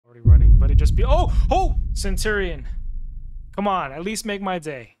just be... Oh! Centurion. Come on, at least make my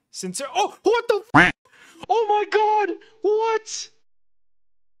day. Oh, what the f? Oh my god! What?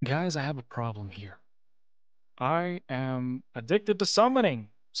 Guys, I have a problem here. I am addicted to summoning.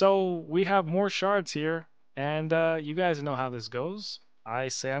 So we have more shards here, and you guys know how this goes. I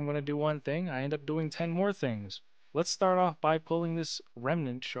say I'm going to do one thing, I end up doing 10 more things. Let's start off by pulling this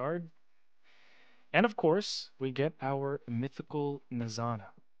remnant shard. And of course, we get our mythical Nizana.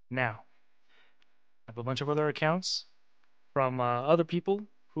 Now, I have a bunch of other accounts from other people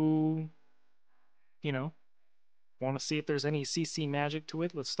who, you know, want to see if there's any CC magic to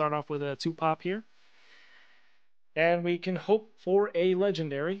it. Let's start off with a 2-pop here. And we can hope for a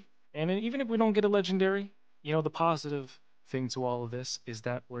legendary. And even if we don't get a legendary, you know, the positive thing to all of this is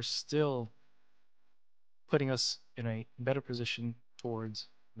that we're still putting us in a better position towards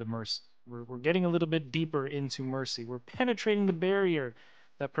the Mercy. We're getting a little bit deeper into Mercy. We're penetrating the barrier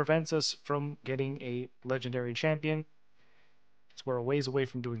that prevents us from getting a legendary champion. So we're a ways away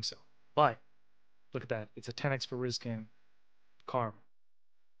from doing so. But look at that. It's a 10x for 𝐷𝐚𝐻.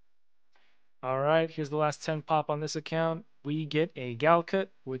 Alright, here's the last 10 pop on this account. We get a 𝐀𝐝𝐢𝐭,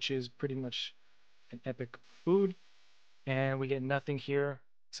 which is pretty much an epic food. And we get nothing here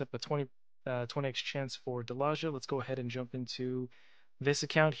except a 20x chance for 𝐷𝐚𝐻. Let's go ahead and jump into this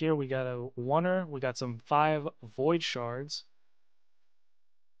account here. We got a 1er. We got some 5 void shards.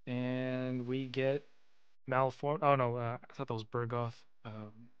 And we get malformed. Oh no, I thought that was Burrito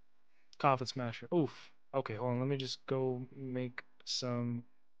Coffin Smasher. Oof. Okay, hold on. Let me just go make some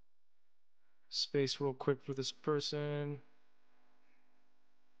space real quick for this person.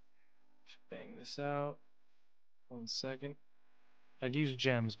 Just bang this out. 1 second. I'd use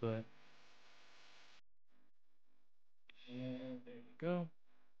gems, but... And there you go.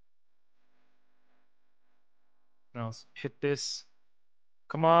 Now let's hit this.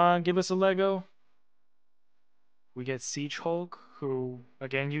 Come on, give us a Lego. We get Siege Hulk, who,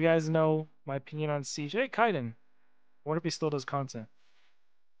 again, you guys know my opinion on Siege. Hey, Kaiden. What if he still does content?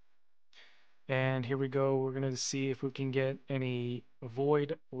 And here we go. We're going to see if we can get any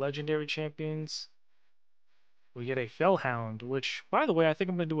Void Legendary Champions. We get a Fellhound, which, by the way, I think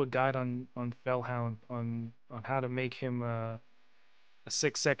I'm going to do a guide on Fellhound, on how to make him a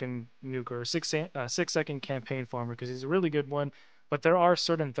 6-second nuker, 6-second campaign farmer, because he's a really good one. But there are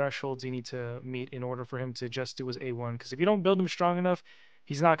certain thresholds you need to meet in order for him to just do his A1. Because if you don't build him strong enough,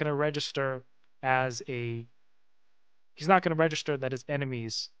 he's not going to register as a... He's not going to register that his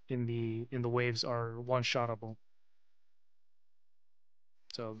enemies in the waves are one-shottable.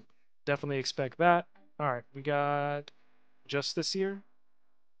 So definitely expect that. Alright, we got Justice here.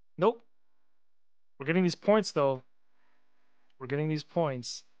 Nope. We're getting these points, though. We're getting these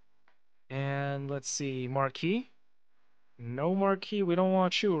points. And let's see. Marquis? No Marquis. We don't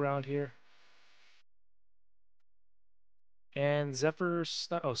want you around here. And Zephyr...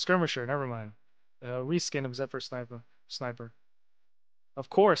 Oh, Skirmisher. Never mind. Reskin of Zephyr Sniper. Of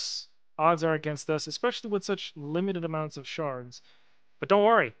course, odds are against us, especially with such limited amounts of shards. But don't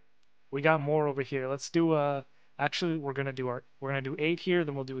worry. We got more over here. Let's do actually we're gonna do 8 here,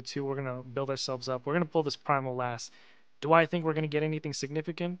 then we'll do a 2. We're gonna build ourselves up. We're gonna pull this primal last. Do I think we're gonna get anything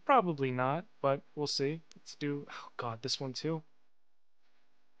significant? Probably not, but we'll see. Let's do, oh god, this one too.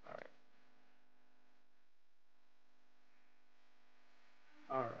 Alright.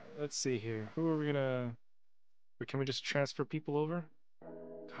 Alright, let's see here. Who are we gonna... Or can we just transfer people over?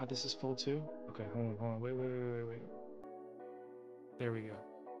 God, this is full too? Okay, hold on. Wait. There we go.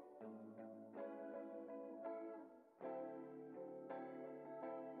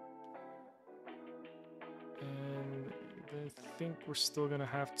 And I think we're still gonna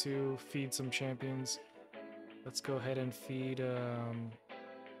have to feed some champions. Let's go ahead and feed,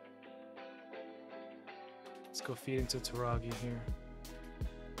 let's go feed into Taragi here.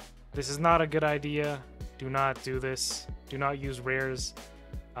 This is not a good idea. Do not do this. Do not use rares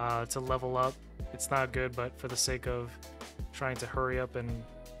to level up. It's not good, but for the sake of trying to hurry up and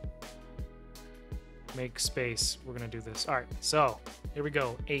make space, we're gonna do this. Alright, so here we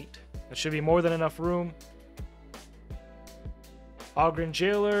go. 8. That should be more than enough room. Ogren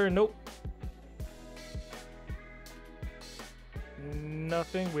Jailer, nope.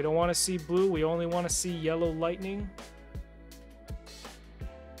 Nothing. We don't want to see blue. We only want to see yellow lightning.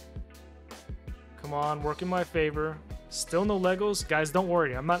 Come on, work in my favor. Still no Legos? Guys, don't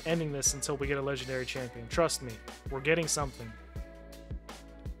worry. I'm not ending this until we get a legendary champion. Trust me. We're getting something.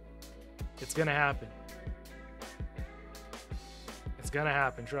 It's gonna happen. It's gonna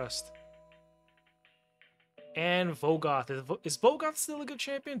happen, trust. And Vogoth. Is Vogoth still a good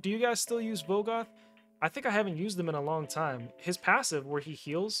champion? Do you guys still use Vogoth? I think I haven't used him in a long time. His passive, where he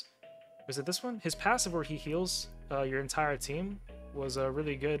heals, is it this one? His passive where he heals your entire team was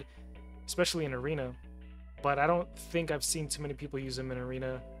really good, especially in Arena. But I don't think I've seen too many people use him in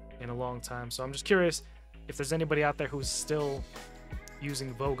Arena in a long time. So I'm just curious if there's anybody out there who's still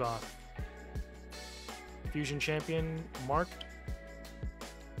using Vogoth. Fusion Champion marked.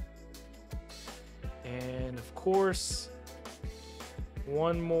 And of course,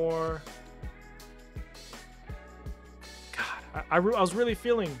 one more. God, I was really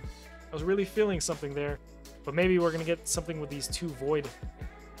feeling something there, but maybe we're gonna get something with these 2 void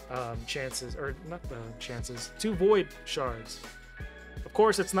chances, or not the chances, 2 void shards. Of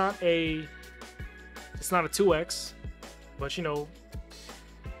course, it's not a 2x, but you know,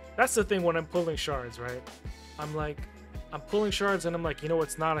 that's the thing when I'm pulling shards, right? I'm pulling shards and I'm like, you know,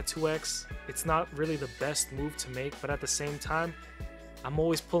 it's not a 2x. It's not really the best move to make, but at the same time, I'm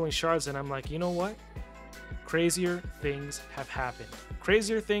always pulling shards and I'm like, you know what? Crazier things have happened.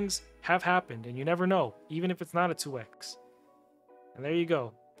 Crazier things have happened, and you never know, even if it's not a 2x. And there you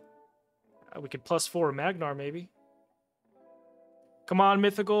go. We could +4 a Magnar, maybe. Come on,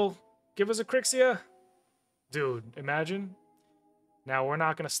 Mythical. Give us a Crixia. Dude, imagine. Now, we're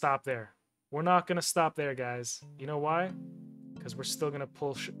not going to stop there. We're not going to stop there, guys. You know why? Because we're still going to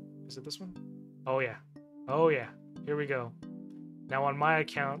pull... Is it this one? Oh, yeah. Oh, yeah. Here we go. Now, on my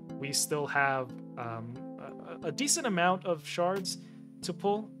account, we still have a decent amount of shards to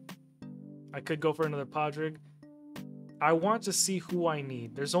pull. I could go for another Podrick. I want to see who I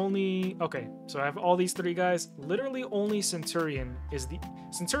need. There's only... Okay, so I have all these 3 guys. Literally only Centurion is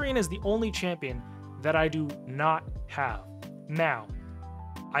the only champion that I do not have. Now,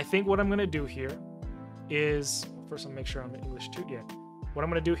 I think what I'm going to do here is... First, I'm going to make sure I'm in English too. Yeah. What I'm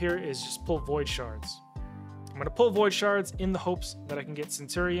going to do here is just pull Void Shards. I'm going to pull Void Shards in the hopes that I can get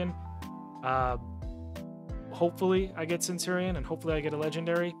Centurion. Hopefully, I get Centurion, and hopefully I get a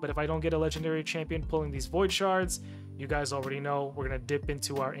Legendary. But if I don't get a Legendary champion pulling these Void Shards, you guys already know we're going to dip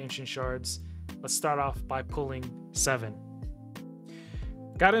into our Ancient Shards. Let's start off by pulling 7.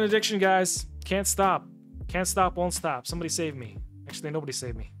 Got an addiction, guys. Can't stop. Can't stop, won't stop. Somebody save me. Actually, nobody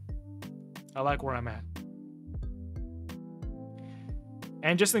save me. I like where I'm at.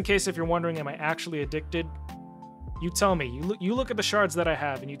 And just in case if you're wondering, am I actually addicted? You tell me. You look at the shards that I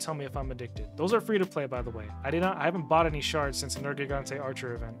have and you tell me if I'm addicted. Those are free to play, by the way. I haven't bought any shards since the 𝐁𝐺𝐵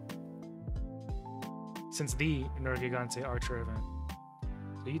Archer event. Since the 𝐁𝐺𝐵 Archer event.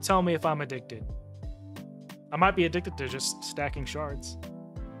 So you tell me if I'm addicted. I might be addicted to just stacking shards.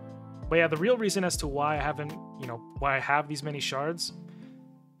 But yeah, the real reason as to why I haven't, why I have these many shards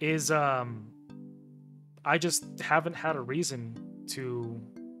is I just haven't had a reason to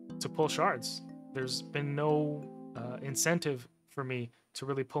pull shards. There's been no incentive for me to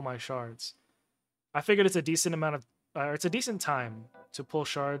really pull my shards. I figured it's a decent amount of, it's a decent time to pull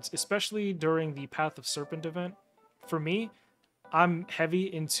shards, especially during the Path of Serpent event. For me, I'm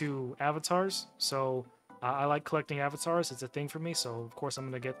heavy into avatars, so I like collecting avatars. It's a thing for me, so of course I'm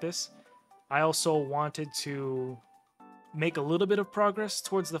going to get this. I also wanted to make a little bit of progress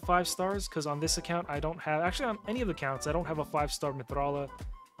towards the 5 stars, because on this account I don't have, actually on any of the accounts, I don't have a 5-star Mithrala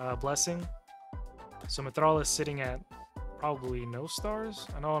blessing. So Mithrala is sitting at probably no stars.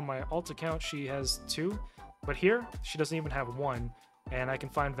 I know on my alt account she has 2, but here she doesn't even have 1, and I can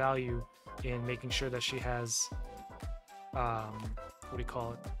find value in making sure that she has, what do you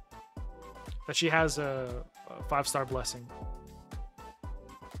call it? That she has a 5-star blessing.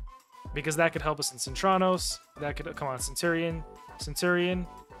 Because that could help us in Centranos. That could, come on, Centurion.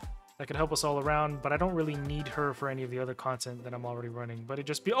 That could help us all around, but I don't really need her for any of the other content that I'm already running. But it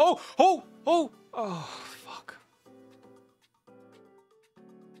just be, oh, fuck.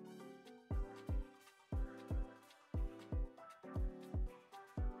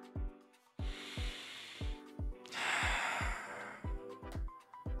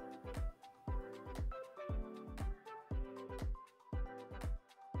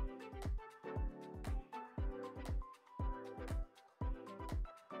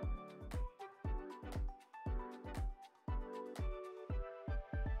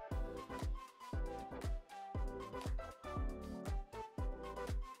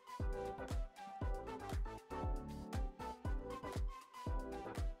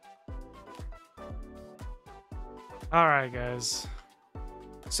 Alright, guys.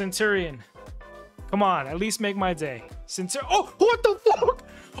 Centurion. Come on, at least make my day. Oh, what the fuck?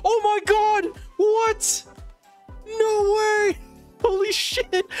 Oh my god! What? No way! Holy shit!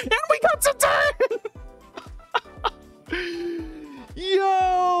 And we got Centurion!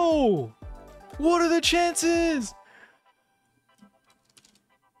 Yo! What are the chances?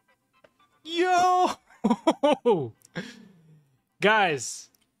 Yo! Guys,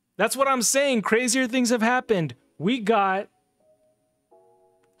 That's what I'm saying. Crazier things have happened. We got...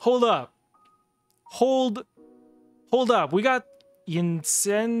 Hold up. Hold up. We got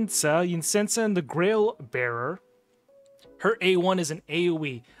𝐸𝐚𝐳𝐬 and the Grail Bearer. Her A1 is an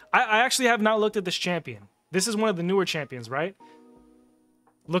AoE. I actually have not looked at this champion. This is one of the newer champions, right?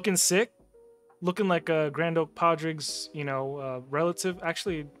 Looking sick. Looking like Grand Oak Podrig's, you know, relative.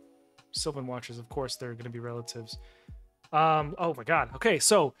 Actually, Sylvan Watchers, of course, they're going to be relatives. Oh my god. Okay,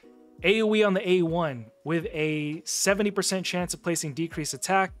 so AoE on the A1 with a 70% chance of placing decreased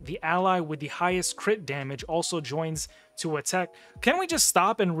attack. The ally with the highest crit damage also joins to attack. Can we just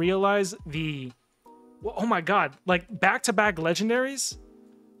stop and realize the... Oh my god, like back-to-back legendaries?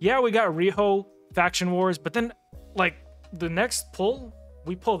 Yeah, we got Riho, Faction Wars, but then like the next pull,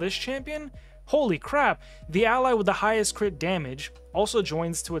 we pull this champion? Holy crap. The ally with the highest crit damage also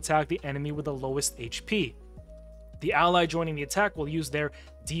joins to attack the enemy with the lowest HP. The ally joining the attack will use their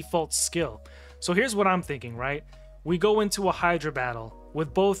default skill. So here's what I'm thinking, right? We go into a Hydra battle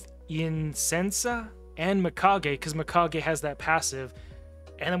with both 𝐸𝐴 and 𝐷𝐿𝐼, because 𝐷𝐿𝐼 has that passive,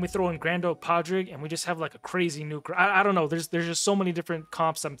 and then we throw in Grand Oak Podrig, and we just have like a crazy nuke. I don't know, there's just so many different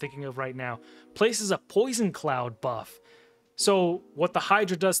comps I'm thinking of right now. Places a Poison Cloud buff. So what the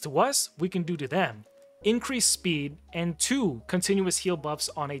Hydra does to us, we can do to them. Increase speed and 2 continuous heal buffs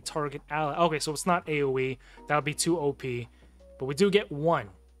on a target ally. Okay, so it's not AoE. That would be too OP. But we do get 1.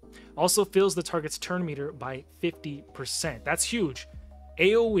 Also fills the target's turn meter by 50%. That's huge.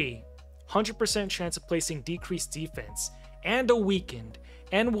 AoE, 100% chance of placing decreased defense and a weakened,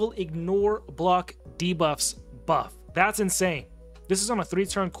 and will ignore block debuffs buff. That's insane. This is on a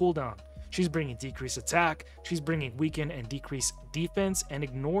 3-turn cooldown. She's bringing decreased attack, she's bringing weaken and decreased defense, and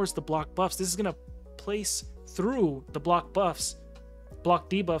ignores the block buffs. This is going to place through the block debuffs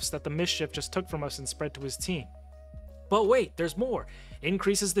that the Mischief just took from us and spread to his team. But wait, there's more.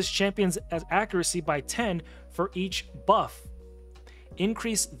 Increases this champion's accuracy by 10 for each buff.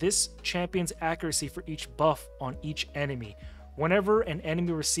 Increase this champion's accuracy for each buff on each enemy. Whenever an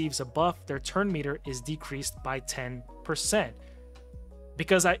enemy receives a buff, their turn meter is decreased by 10%.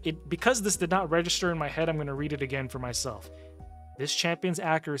 Because this did not register in my head, I'm going to read it again for myself. This champion's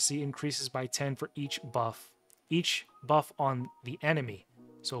accuracy increases by 10 for each buff on the enemy.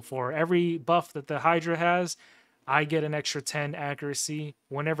 So for every buff that the Hydra has, I get an extra 10 accuracy.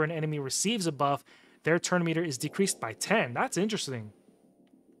 Whenever an enemy receives a buff, their turn meter is decreased by 10. That's interesting.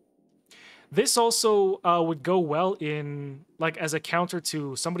 This also would go well in, like, as a counter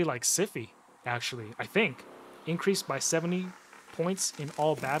to somebody like Siphi, actually, I think. Increased by 70 points in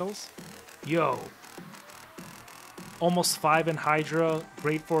all battles. Yo. Almost 5 in Hydra.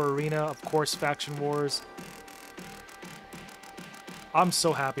 Great for Arena. Of course, Faction Wars. I'm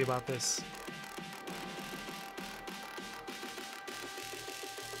so happy about this.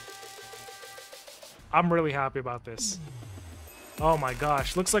 I'm really happy about this. Oh my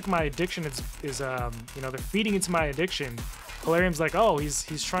gosh. Looks like my addiction is you know, they're feeding into my addiction. Polarium's like, oh,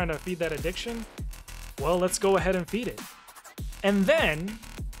 he's trying to feed that addiction? Well, let's go ahead and feed it. And then,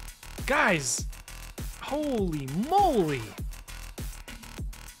 guys, holy moly.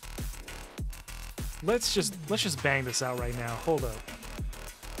 Let's just bang this out right now. Hold up.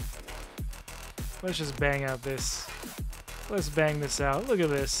 Let's just bang out this. Let's bang this out. Look at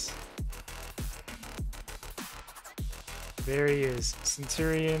this. There he is.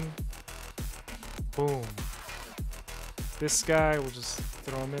 Centurion. Boom. This guy, we'll just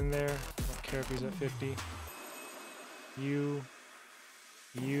throw him in there. I don't care if he's at 50. You,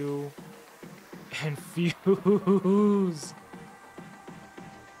 and Fuse.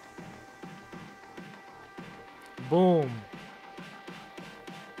 Boom.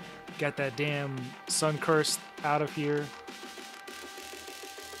 Get that damn Sun Cursed out of here.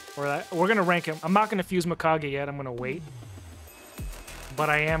 We're gonna rank him. I'm not gonna fuse 𝐷𝐿𝐼 yet. I'm gonna wait. But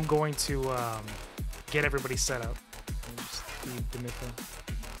I am going to get everybody set up. Just feed Dimitri.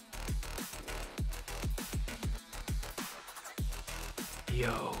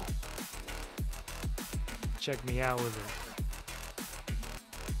 Yo. Check me out with it.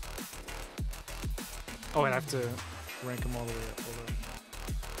 Oh, and I have to rank him all the way up. Hold on.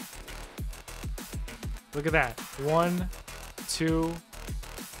 Look at that. 1, 2,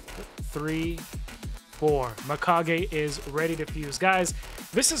 3, 4. 𝐷𝐿𝐼 is ready to fuse. Guys,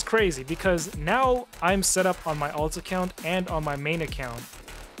 this is crazy because now I'm set up on my alt account and on my main account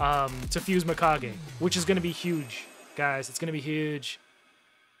to fuse 𝐷𝐿𝐼, which is going to be huge, guys. It's going to be huge.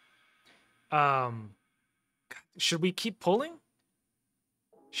 Should we keep pulling?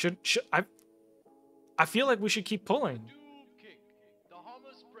 Should I feel like we should keep pulling.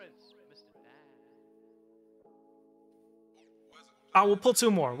 Ah, we'll pull 2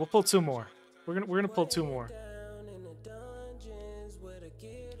 more. We'll pull 2 more. We're gonna pull 2 more.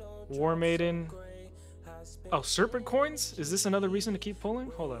 War Maiden. Oh, Serpent Coins? Is this another reason to keep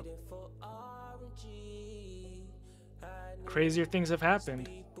pulling? Hold up. Crazier things have happened.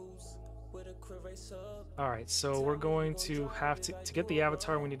 Alright, so we're going to have to get the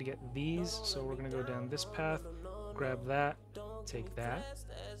avatar, we need to get these. So we're going to go down this path, grab that, take that.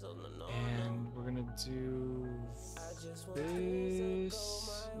 And we're going to do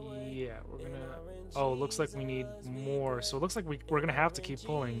this. Yeah, we're going to... Oh, looks like we need more. So it looks like we're going to have to keep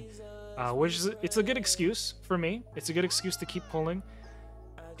pulling. Which is, it's a good excuse for me. It's a good excuse to keep pulling.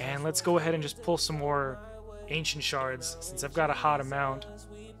 And let's go ahead and just pull some more ancient shards, since I've got a hot amount.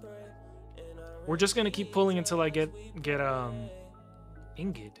 We're just gonna keep pulling until I get 𝐾𝐝𝐲𝐬.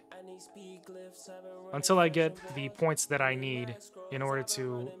 Until I get the points that I need in order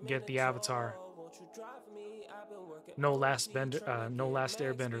to get the avatar. No last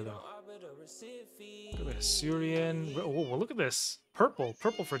airbender though. Look at this, Syrian. Oh, look at this. Purple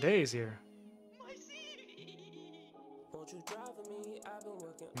for days here.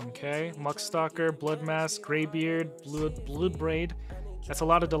 Okay, Muckstalker, Blood Mask, Greybeard, Blood Braid. That's a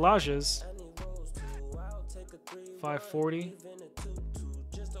lot of Delages. 540.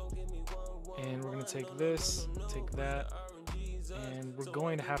 And we're gonna take this, take that, and we're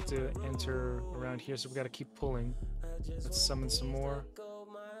going to have to enter around here, so we gotta keep pulling. Let's summon some more.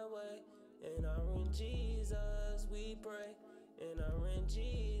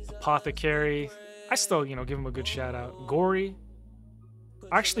 Apothecary. I still, give him a good shout out. Gory.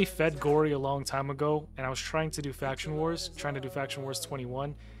 I actually fed Gory a long time ago, and I was trying to do Faction Wars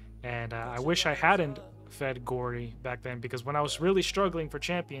 21, and I wish I hadn't fed Gory back then, because when I was really struggling for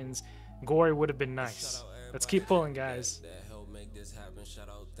champions, Gory would have been nice. Let's keep pulling, guys.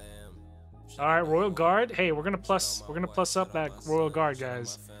 All right, Royal Guard. Hey, we're gonna plus up that Royal Guard,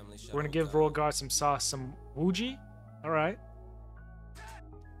 guys. We're gonna give Royal Guard some sauce, some Wuji. All right.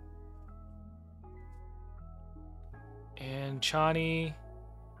 And Chani.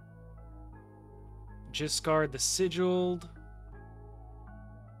 Giscard the Sigilled.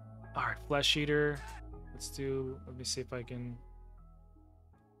 Alright, Flesh Eater. Let me see if I can...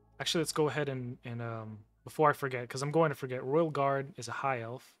 Actually, let's go ahead and before I forget, because I'm going to forget, Royal Guard is a high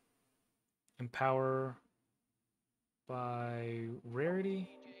elf. Empower by rarity.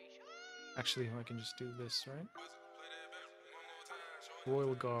 Actually, I can just do this, right?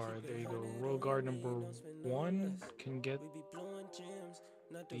 Royal Guard, there you go. Royal Guard number 1 can get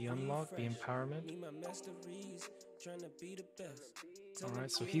the unlock, the empowerment.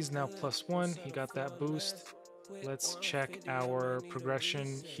 Alright, so he's now +1. He got that boost. Let's check our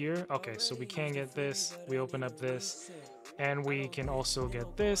progression here. Okay, so we can get this. We open up this. And we can also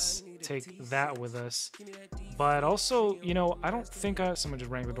get this. Take that with us. But also, I don't think someone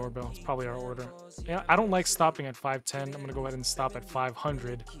just rang the doorbell. It's probably our order. Yeah, I don't like stopping at 510. I'm going to go ahead and stop at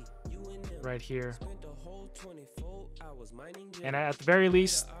 500 right here. And at the very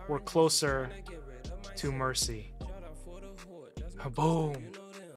least, we're closer to Mercy. Boom.